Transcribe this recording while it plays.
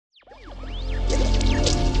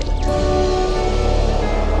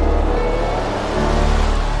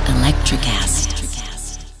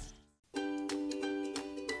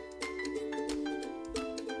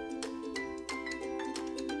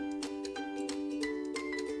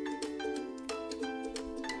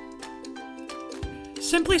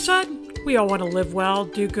Simply said, we all want to live well,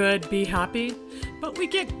 do good, be happy, but we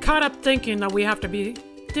get caught up thinking that we have to be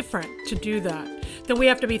different to do that. That we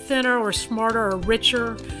have to be thinner or smarter or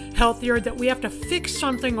richer, healthier, that we have to fix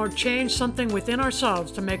something or change something within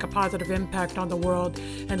ourselves to make a positive impact on the world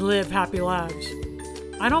and live happy lives.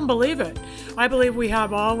 I don't believe it. I believe we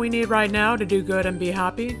have all we need right now to do good and be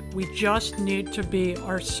happy. We just need to be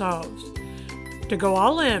ourselves. To go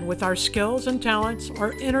all in with our skills and talents,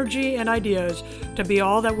 our energy and ideas to be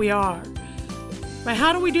all that we are. But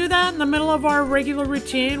how do we do that in the middle of our regular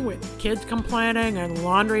routine with kids complaining and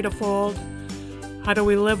laundry to fold? How do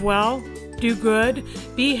we live well, do good,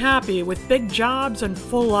 be happy with big jobs and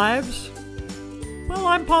full lives? Well,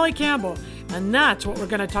 I'm Polly Campbell, and that's what we're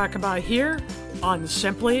going to talk about here on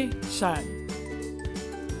Simply Said.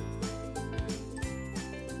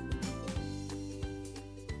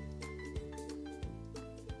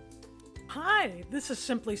 Hi, this is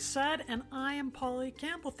Simply Said, and I am Polly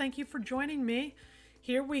Campbell. Thank you for joining me.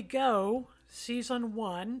 Here we go, Season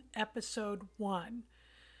 1, Episode 1,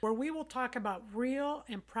 where we will talk about real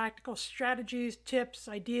and practical strategies, tips,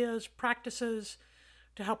 ideas, practices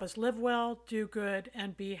to help us live well, do good,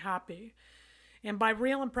 and be happy. And by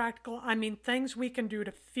real and practical, I mean things we can do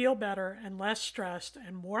to feel better and less stressed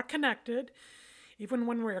and more connected, even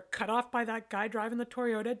when we're cut off by that guy driving the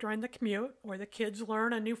Toyota during the commute, or the kids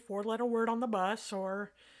learn a new four-letter word on the bus,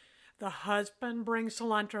 or the husband brings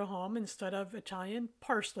cilantro home instead of Italian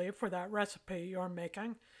parsley for that recipe you're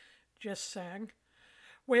making. Just saying.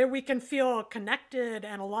 Where we can feel connected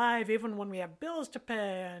and alive even when we have bills to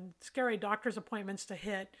pay and scary doctor's appointments to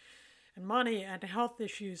hit and money and health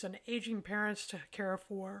issues and aging parents to care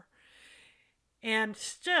for. And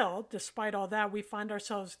still, despite all that, we find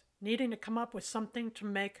ourselves needing to come up with something to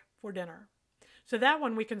make for dinner. So that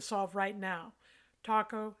one we can solve right now.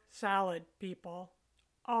 Taco salad, people.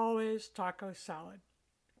 Always taco salad.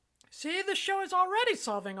 See, the show is already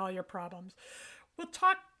solving all your problems. We'll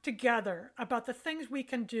talk together about the things we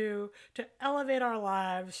can do to elevate our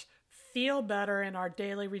lives, feel better in our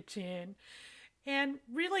daily routine, and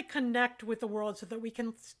really connect with the world so that we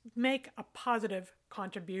can make a positive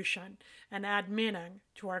contribution and add meaning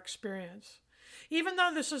to our experience. Even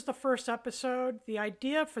though this is the first episode, the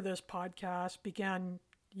idea for this podcast began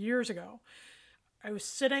years ago. I was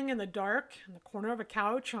sitting in the dark in the corner of a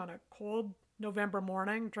couch on a cold November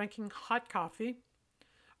morning, drinking hot coffee,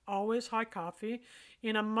 always hot coffee,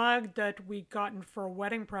 in a mug that we'd gotten for a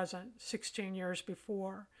wedding present 16 years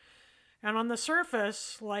before. And on the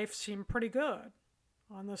surface, life seemed pretty good.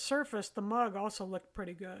 On the surface, the mug also looked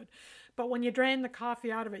pretty good. But when you drained the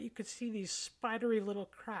coffee out of it, you could see these spidery little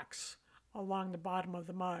cracks along the bottom of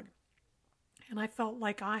the mug. And I felt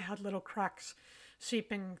like I had little cracks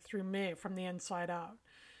seeping through me from the inside out.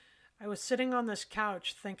 I was sitting on this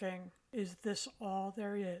couch thinking, is this all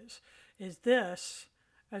there is? Is this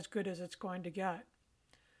as good as it's going to get?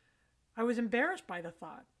 I was embarrassed by the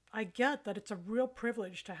thought. I get that it's a real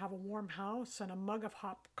privilege to have a warm house and a mug of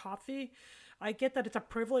hot coffee. I get that it's a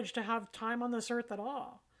privilege to have time on this earth at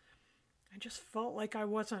all. I just felt like I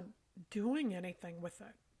wasn't doing anything with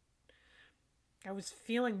it. I was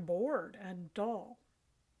feeling bored and dull.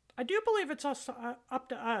 I do believe it's up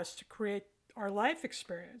to us to create our life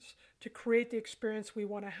experience, to create the experience we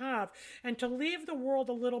want to have, and to leave the world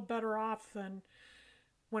a little better off than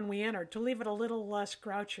when we entered, to leave it a little less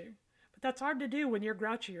grouchy. But that's hard to do when you're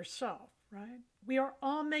grouchy yourself, right? We are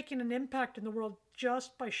all making an impact in the world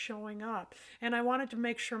just by showing up. And I wanted to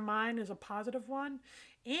make sure mine is a positive one.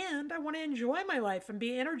 And I want to enjoy my life and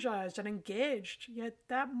be energized and engaged. Yet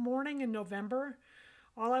that morning in November,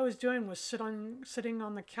 all I was doing was sitting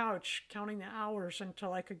on the couch, counting the hours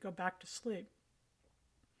until I could go back to sleep.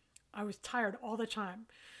 I was tired all the time.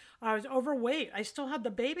 I was overweight. I still had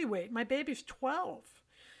the baby weight. My baby's 12.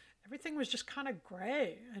 Everything was just kind of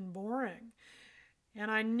gray and boring.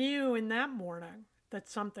 And I knew in that morning that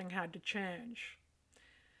something had to change.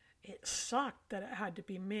 It sucked that it had to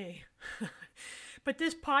be me. But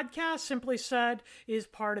this podcast, Simply Said, is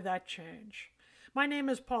part of that change. My name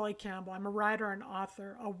is Polly Campbell. I'm a writer and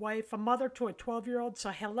author, a wife, a mother to a 12-year-old.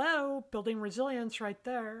 So hello, building resilience right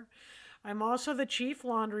there. I'm also the chief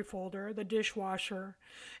laundry folder, the dishwasher,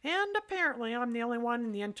 and apparently I'm the only one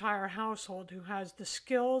in the entire household who has the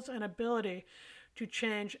skills and ability to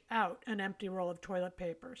change out an empty roll of toilet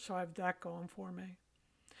paper. So I have that going for me.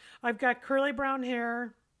 I've got curly brown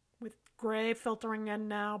hair with gray filtering in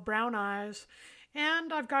now, brown eyes,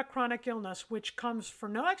 and I've got chronic illness, which comes for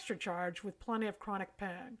no extra charge with plenty of chronic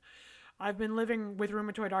pain. I've been living with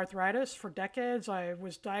rheumatoid arthritis for decades. I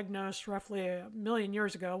was diagnosed roughly 1,000,000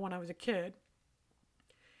 years ago when I was a kid.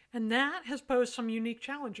 And that has posed some unique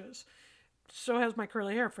challenges. So has my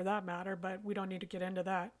curly hair for that matter, but we don't need to get into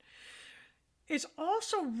that. It's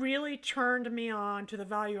also really turned me on to the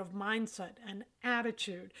value of mindset and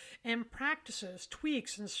attitude and practices,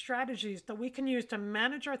 tweaks, and strategies that we can use to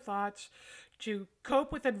manage our thoughts, to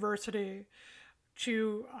cope with adversity,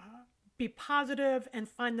 to be positive and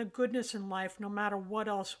find the goodness in life no matter what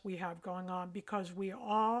else we have going on, because we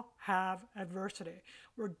all have adversity.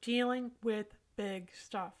 We're dealing with big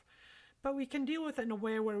stuff, but we can deal with it in a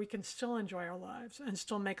way where we can still enjoy our lives and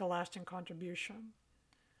still make a lasting contribution.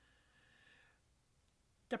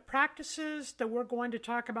 The practices that we're going to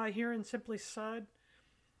talk about here in Simply Said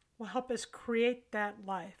will help us create that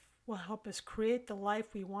life, will help us create the life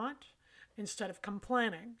we want instead of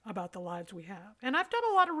complaining about the lives we have. And I've done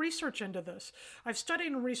a lot of research into this. I've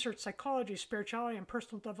studied and researched psychology, spirituality, and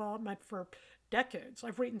personal development for decades.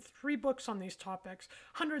 I've written 3 books on these topics,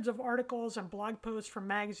 hundreds of articles and blog posts from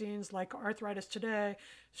magazines like Arthritis Today,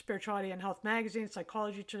 Spirituality and Health Magazine,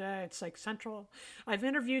 Psychology Today, and Psych Central. I've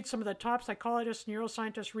interviewed some of the top psychologists,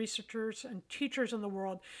 neuroscientists, researchers, and teachers in the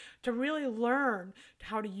world to really learn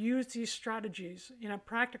how to use these strategies in a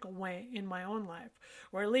practical way in my own life,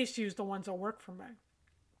 or at least use the ones that work for me,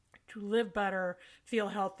 to live better, feel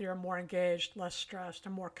healthier, more engaged, less stressed,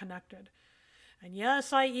 and more connected. And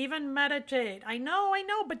yes, I even meditate. I know,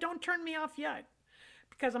 but don't turn me off yet,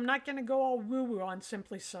 because I'm not going to go all woo-woo on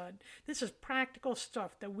Simply Said. This is practical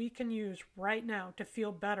stuff that we can use right now to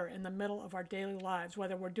feel better in the middle of our daily lives,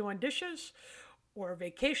 whether we're doing dishes or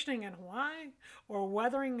vacationing in Hawaii or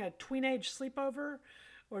weathering a tween-age sleepover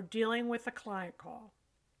or dealing with a client call.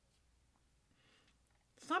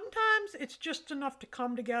 Sometimes it's just enough to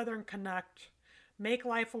come together and connect, make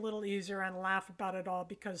life a little easier, and laugh about it all,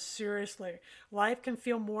 because seriously, life can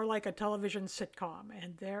feel more like a television sitcom,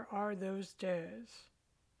 and there are those days.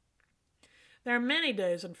 There are many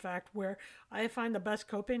days, in fact, where I find the best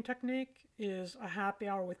coping technique is a happy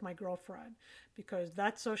hour with my girlfriend, because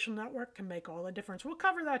that social network can make all the difference. We'll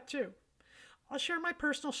cover that too. I'll share my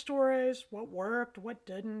personal stories, what worked, what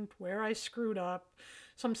didn't, where I screwed up,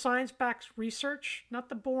 some science-backed research, not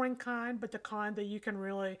the boring kind, but the kind that you can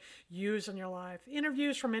really use in your life.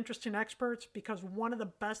 Interviews from interesting experts, because one of the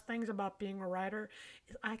best things about being a writer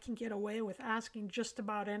is I can get away with asking just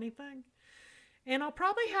about anything. And I'll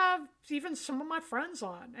probably have even some of my friends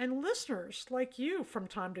on and listeners like you from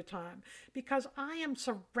time to time, because I am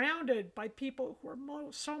surrounded by people who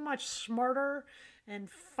are so much smarter and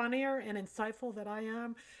funnier and insightful than I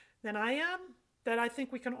am, that I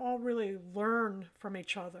think we can all really learn from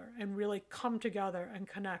each other and really come together and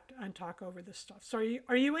connect and talk over this stuff. So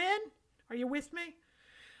are you in? Are you with me?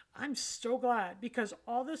 I'm so glad, because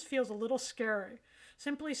all this feels a little scary.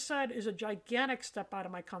 Simply Said is a gigantic step out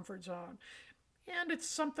of my comfort zone. And it's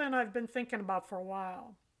something I've been thinking about for a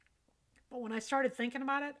while. But when I started thinking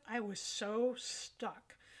about it, I was so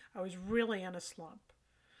stuck. I was really in a slump.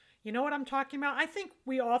 You know what I'm talking about? I think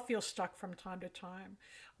we all feel stuck from time to time.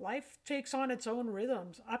 Life takes on its own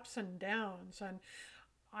rhythms, ups and downs. And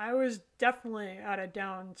I was definitely at a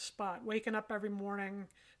down spot, waking up every morning,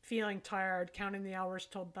 feeling tired, counting the hours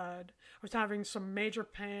till bed. I was having some major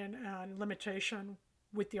pain and limitation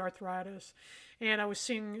with the arthritis. And I was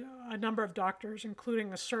seeing a number of doctors,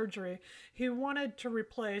 including a surgery, who wanted to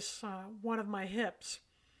replace one of my hips.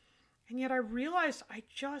 And yet I realized I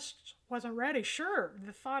just wasn't ready. Sure,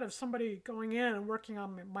 the thought of somebody going in and working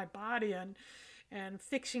on my body and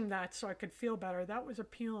fixing that so I could feel better, that was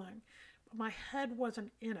appealing. But my head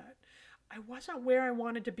wasn't in it. I wasn't where I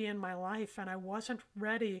wanted to be in my life, and I wasn't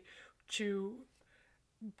ready to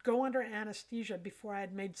go under anesthesia before I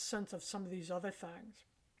had made sense of some of these other things.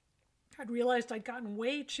 I'd realized I'd gotten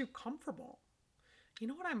way too comfortable. You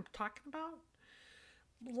know what I'm talking about?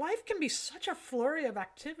 Life can be such a flurry of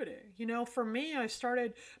activity. You know, for me, I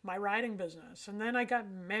started my writing business, and then I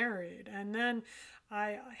got married, and then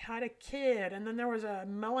I had a kid, and then there was a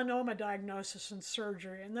melanoma diagnosis and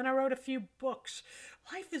surgery, and then I wrote a few books.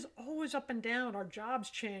 Life is always up and down. Our jobs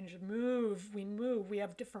change, we move, we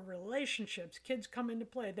have different relationships, kids come into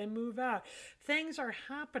play, they move out. Things are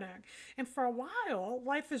happening. And for a while,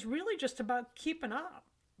 life is really just about keeping up,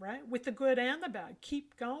 right? With the good and the bad,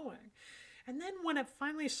 keep going. And then when it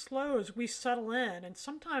finally slows, we settle in. And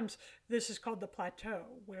sometimes this is called the plateau,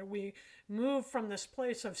 where we move from this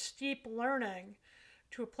place of steep learning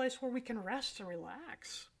to a place where we can rest and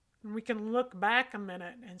relax. And we can look back a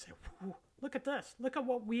minute and say, look at this. Look at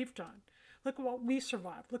what we've done. Look at what we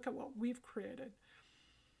survived. Look at what we've created.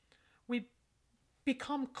 We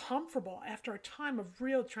become comfortable after a time of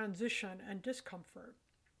real transition and discomfort.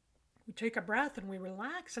 We take a breath and we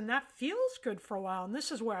relax, and that feels good for a while. And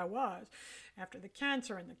this is where I was. After the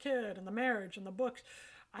cancer and the kid and the marriage and the books,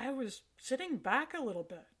 I was sitting back a little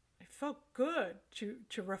bit. It felt good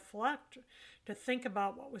to reflect, to think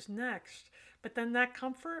about what was next. But then that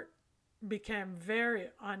comfort became very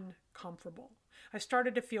uncomfortable. I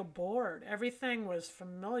started to feel bored. Everything was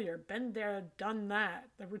familiar, been there, done that.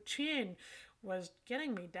 The routine was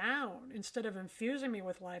getting me down. Instead of infusing me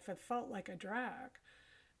with life, it felt like a drag.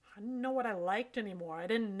 I didn't know what I liked anymore. I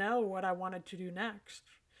didn't know what I wanted to do next.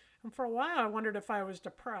 And for a while, I wondered if I was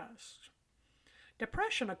depressed.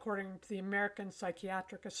 Depression, according to the American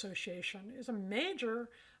Psychiatric Association, is a major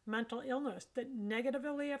mental illness that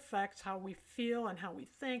negatively affects how we feel and how we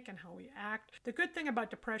think and how we act. The good thing about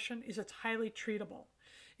depression is it's highly treatable.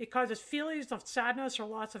 It causes feelings of sadness or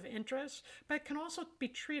loss of interest, but it can also be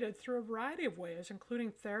treated through a variety of ways,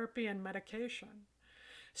 including therapy and medication.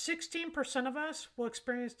 16% of us will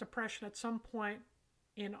experience depression at some point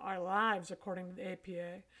in our lives, according to the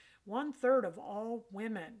APA. 1/3 of all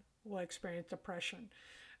women will experience depression.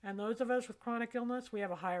 And those of us with chronic illness, we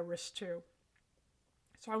have a higher risk too.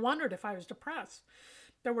 So I wondered if I was depressed.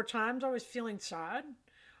 There were times I was feeling sad.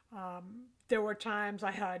 There were times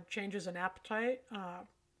I had changes in appetite,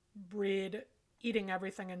 read eating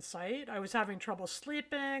everything in sight. I was having trouble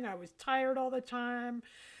sleeping. I was tired all the time.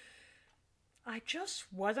 I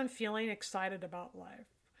just wasn't feeling excited about life.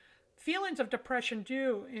 Feelings of depression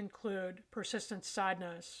do include persistent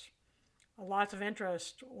sadness, a loss of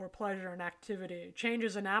interest or pleasure in activity,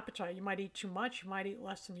 changes in appetite. You might eat too much, you might eat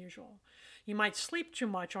less than usual. You might sleep too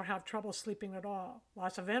much or have trouble sleeping at all,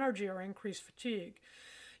 loss of energy or increased fatigue.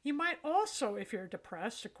 You might also, if you're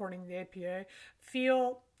depressed, according to the APA,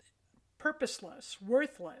 feel purposeless,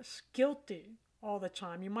 worthless, guilty all the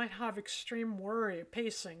time. You might have extreme worry,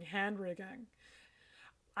 pacing, hand-wringing.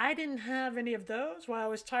 I didn't have any of those. While I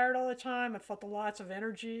was tired all the time, I felt lots of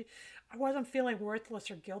energy. I wasn't feeling worthless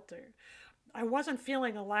or guilty. I wasn't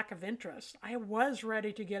feeling a lack of interest. I was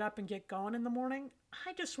ready to get up and get going in the morning.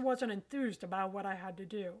 I just wasn't enthused about what I had to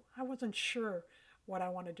do. I wasn't sure what I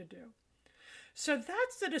wanted to do. So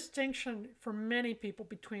that's the distinction for many people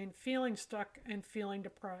between feeling stuck and feeling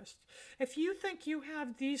depressed. If you think you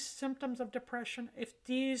have these symptoms of depression, if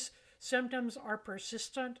these symptoms are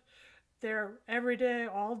persistent, they're every day,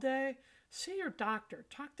 all day, see your doctor.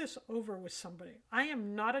 Talk this over with somebody. I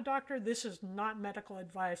am not a doctor. This is not medical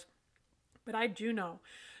advice. But I do know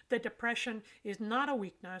that depression is not a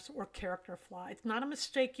weakness or character flaw. It's not a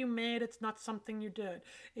mistake you made. It's not something you did.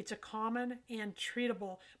 It's a common and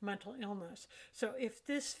treatable mental illness. So if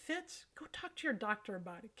this fits, go talk to your doctor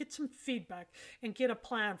about it. Get some feedback and get a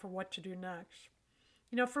plan for what to do next.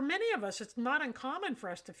 You know, for many of us, it's not uncommon for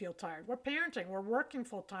us to feel tired. We're parenting, we're working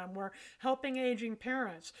full time, we're helping aging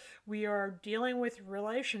parents, we are dealing with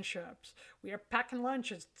relationships, we are packing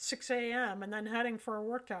lunch at 6 a.m. and then heading for a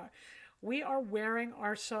workout. We are wearing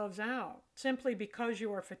ourselves out. Simply because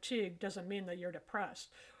you are fatigued doesn't mean that you're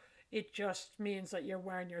depressed. It just means that you're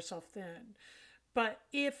wearing yourself thin. But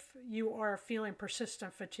if you are feeling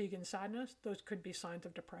persistent fatigue and sadness, those could be signs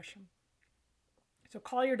of depression. So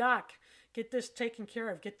call your doc. Get this taken care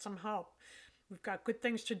of. Get some help. We've got good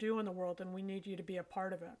things to do in the world, and we need you to be a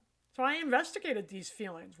part of it. So I investigated these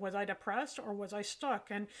feelings. Was I depressed or was I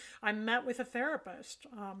stuck? And I met with a therapist.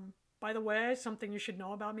 By the way, something you should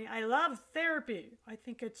know about me, I love therapy. I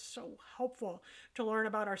think it's so helpful to learn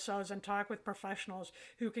about ourselves and talk with professionals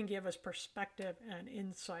who can give us perspective and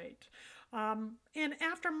insight. And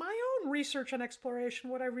after my own research and exploration,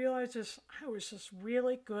 what I realized is I was just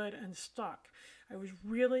really good and stuck. I was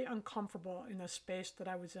really uncomfortable in the space that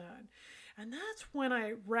I was in. And that's when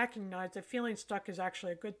I recognized that feeling stuck is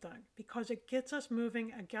actually a good thing because it gets us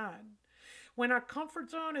moving again. When our comfort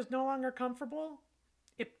zone is no longer comfortable,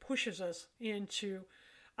 it pushes us into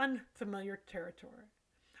unfamiliar territory.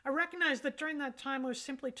 I recognized that during that time I was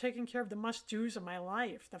simply taking care of the must-dos of my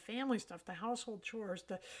life, the family stuff, the household chores,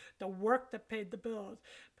 the work that paid the bills.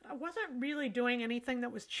 But I wasn't really doing anything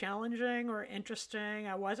that was challenging or interesting.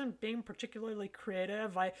 I wasn't being particularly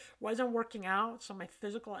creative. I wasn't working out, so my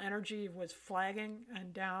physical energy was flagging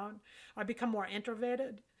and down. I'd become more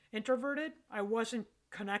introverted. I wasn't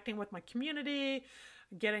connecting with my community,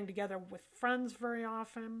 getting together with friends very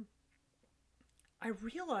often. I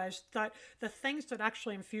realized that the things that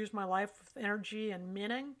actually infused my life with energy and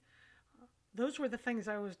meaning, those were the things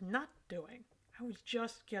I was not doing. I was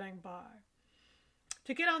just getting by.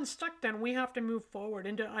 To get unstuck, then, we have to move forward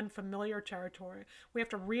into unfamiliar territory. We have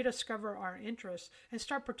to rediscover our interests and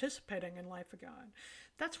start participating in life again.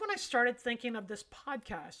 That's when I started thinking of this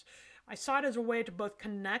podcast. I saw it as a way to both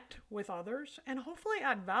connect with others and hopefully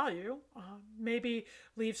add value, maybe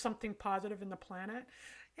leave something positive in the planet.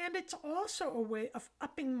 And it's also a way of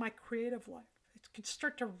upping my creative life. could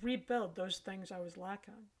start to rebuild those things I was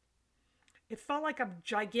lacking. It felt like a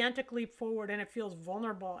gigantic leap forward, and it feels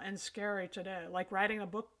vulnerable and scary today, like writing a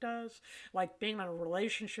book does, like being in a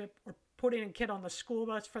relationship, or putting a kid on the school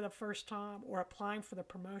bus for the first time, or applying for the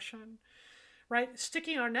promotion, right?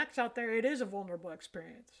 Sticking our necks out there, it is a vulnerable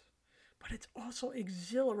experience, but it's also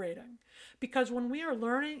exhilarating, because when we are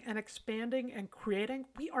learning and expanding and creating,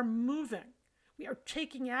 we are moving, we are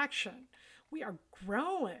taking action, we are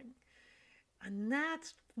growing. And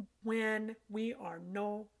that's when we are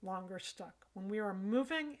no longer stuck. When we are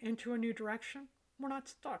moving into a new direction, we're not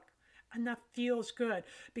stuck. And that feels good,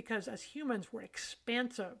 because as humans, we're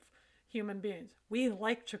expansive human beings. We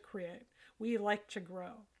like to create. We like to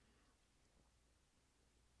grow.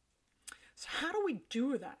 So how do we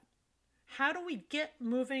do that? How do we get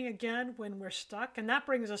moving again when we're stuck? And that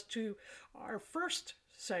brings us to our first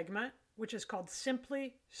segment, which is called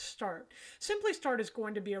Simply Start. Simply Start is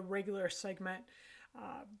going to be a regular segment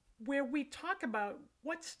where we talk about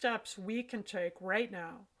what steps we can take right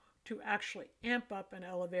now to actually amp up and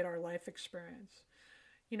elevate our life experience.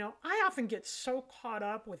 You know, I often get so caught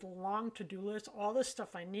up with long to-do lists, all the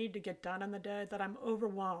stuff I need to get done in the day, that I'm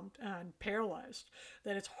overwhelmed and paralyzed,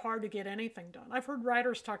 that it's hard to get anything done. I've heard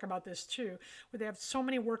writers talk about this too, where they have so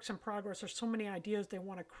many works in progress or so many ideas they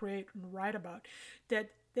want to create and write about,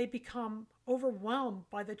 that they become overwhelmed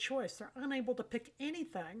by the choice. They're unable to pick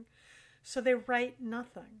anything, so they write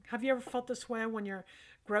nothing. Have you ever felt this way when you're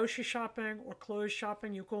grocery shopping or clothes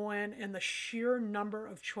shopping? You go in, and the sheer number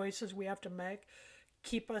of choices we have to make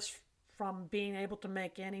keep us from being able to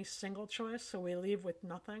make any single choice, so we leave with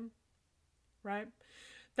nothing, right?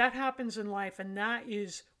 That happens in life, and that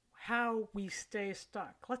is how we stay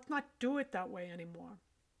stuck. Let's not do it that way anymore.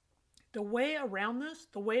 The way around this,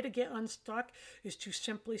 the way to get unstuck, is to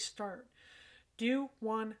simply start. Do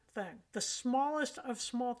one thing, the smallest of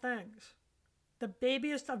small things, the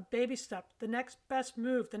babiest of baby steps, the next best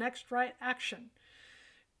move, the next right action.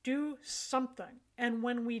 Do something. And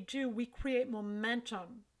when we do, we create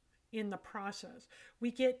momentum in the process. We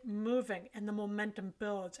get moving, and the momentum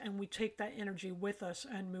builds, and we take that energy with us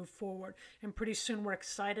and move forward. And pretty soon we're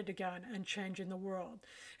excited again and changing the world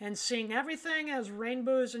and seeing everything as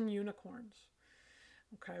rainbows and unicorns.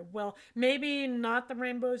 Okay, well, maybe not the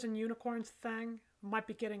rainbows and unicorns thing. I might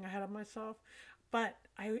be getting ahead of myself. But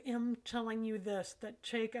I am telling you this, that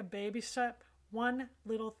take a baby step, one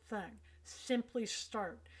little thing. Simply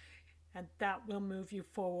start, and that will move you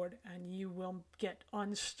forward, and you will get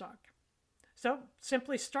unstuck. So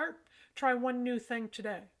simply start. Try one new thing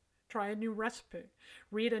today. Try a new recipe.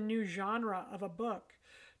 Read a new genre of a book.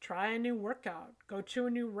 Try a new workout. Go to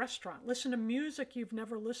a new restaurant. Listen to music you've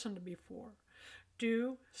never listened to before.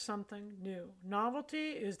 Do something new.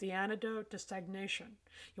 Novelty is the antidote to stagnation.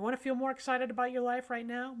 You want to feel more excited about your life right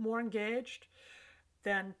now, more engaged?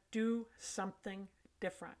 Then do something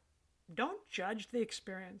different. Don't judge the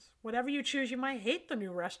experience. Whatever you choose, you might hate the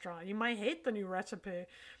new restaurant. You might hate the new recipe.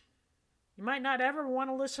 You might not ever want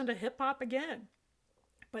to listen to hip hop again.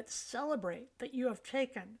 But celebrate that you have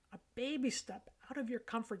taken a baby step out of your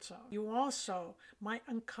comfort zone. You also might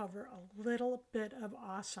uncover a little bit of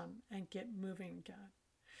awesome and get moving again.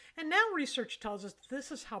 And now research tells us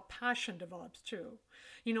this is how passion develops too.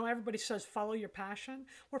 You know, everybody says follow your passion.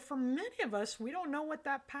 Well, for many of us, we don't know what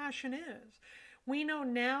that passion is. We know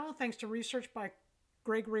now, thanks to research by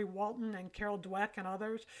Gregory Walton and Carol Dweck and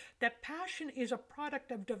others, that passion is a product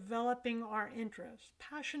of developing our interests.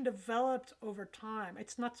 Passion develops over time.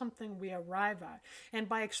 It's not something we arrive at. And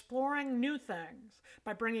by exploring new things,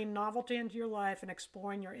 by bringing novelty into your life and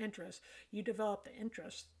exploring your interests, you develop the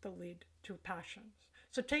interests that lead to passions.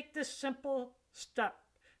 So take this simple step.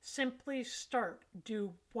 Simply start.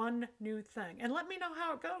 Do one new thing. And let me know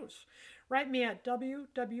how it goes. Write me at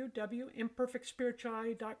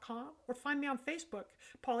www.imperfectspirituality.com, or find me on Facebook,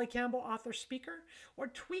 Polly Campbell, author, speaker, or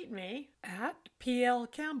tweet me at PL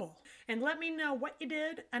Campbell. And let me know what you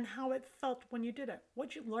did and how it felt when you did it.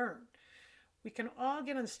 What you learned. We can all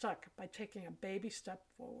get unstuck by taking a baby step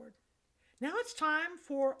forward. Now it's time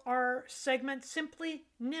for our segment, Simply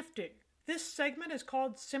Nifty. This segment is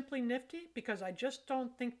called Simply Nifty because I just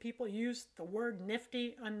don't think people use the word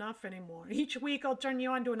nifty enough anymore. Each week I'll turn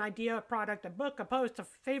you on to an idea, a product, a book, a post, a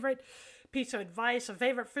favorite piece of advice, a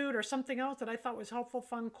favorite food, or something else that I thought was helpful,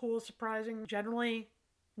 fun, cool, surprising, generally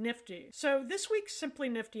nifty. So this week's Simply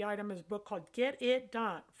Nifty item is a book called Get It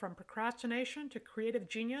Done, From Procrastination to Creative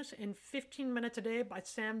Genius in 15 Minutes a Day by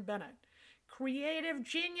Sam Bennett. Creative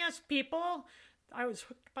genius, people! I was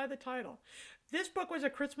hooked by the title. This book was a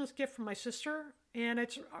Christmas gift from my sister, and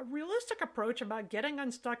it's a realistic approach about getting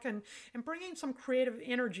unstuck and bringing some creative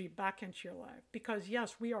energy back into your life. Because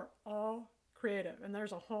yes, we are all creative. And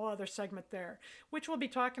there's a whole other segment there, which we'll be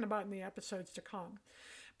talking about in the episodes to come.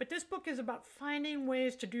 But this book is about finding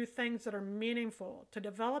ways to do things that are meaningful, to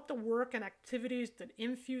develop the work and activities that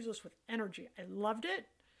infuse us with energy. I loved it.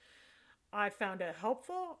 I found it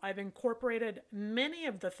helpful. I've incorporated many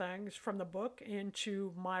of the things from the book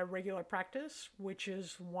into my regular practice, which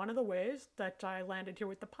is one of the ways that I landed here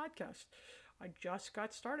with the podcast. I just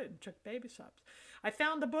got started and took baby steps. I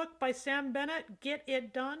found the book by Sam Bennett, Get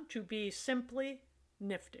It Done, to be simply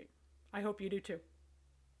nifty. I hope you do too.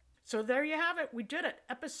 So there you have it. We did it.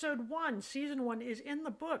 Episode 1, Season 1 is in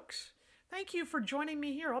the books. Thank you for joining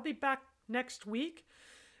me here. I'll be back next week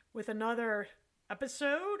with another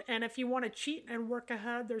episode. And if you want to cheat and work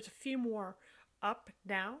ahead, there's a few more up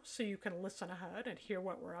now so you can listen ahead and hear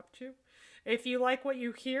what we're up to. If you like what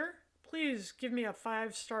you hear, please give me a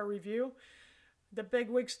 5-star review. The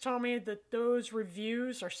bigwigs tell me that those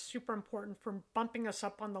reviews are super important for bumping us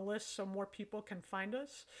up on the list so more people can find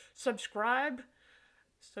us. Subscribe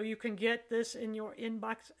so you can get this in your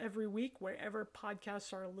inbox every week wherever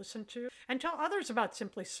podcasts are listened to. And tell others about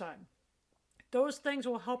Simply Said. Those things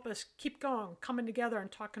will help us keep going, coming together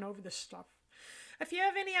and talking over this stuff. If you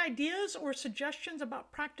have any ideas or suggestions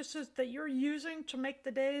about practices that you're using to make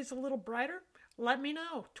the days a little brighter, let me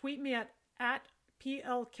know. Tweet me at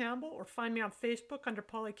PL Campbell or find me on Facebook under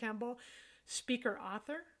Polly Campbell, speaker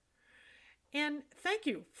author. And thank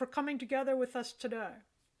you for coming together with us today.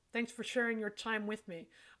 Thanks for sharing your time with me.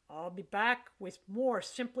 I'll be back with more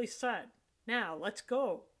Simply Said. Now, let's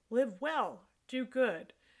go. Live well, do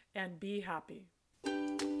good, and be happy.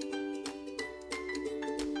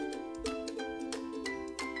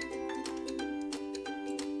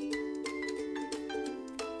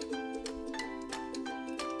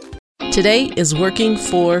 Today is working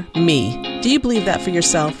for me. Do you believe that for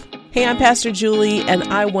yourself? Hey, I'm Pastor Julie, and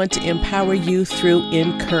I want to empower you through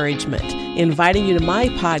encouragement. Inviting you to my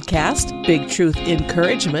podcast, Big Truth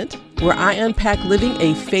Encouragement, where I unpack living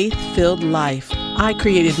a faith-filled life. I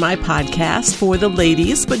created my podcast for the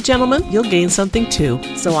ladies, but gentlemen, you'll gain something too.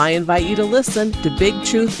 So I invite you to listen to Big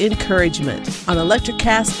Truth Encouragement on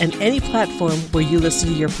Electricast and any platform where you listen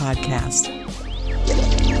to your podcast.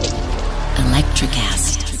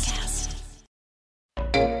 Electricast.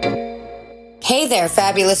 Hey there,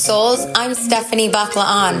 fabulous souls. I'm Stephanie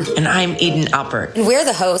Baklaan. And I'm Eden Alpert. And we're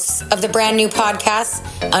the hosts of the brand new podcast,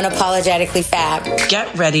 Unapologetically Fab.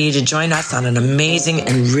 Get ready to join us on an amazing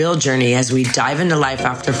and real journey as we dive into life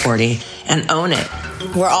after 40 and own it.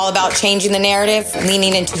 We're all about changing the narrative,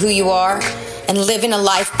 leaning into who you are, and living a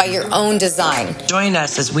life by your own design. Join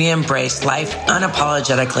us as we embrace life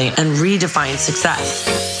unapologetically and redefine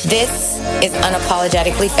success. This is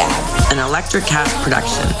Unapologetically Fab, an Electricast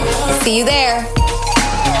production. See you there.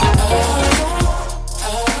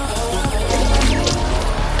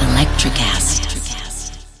 Electricast.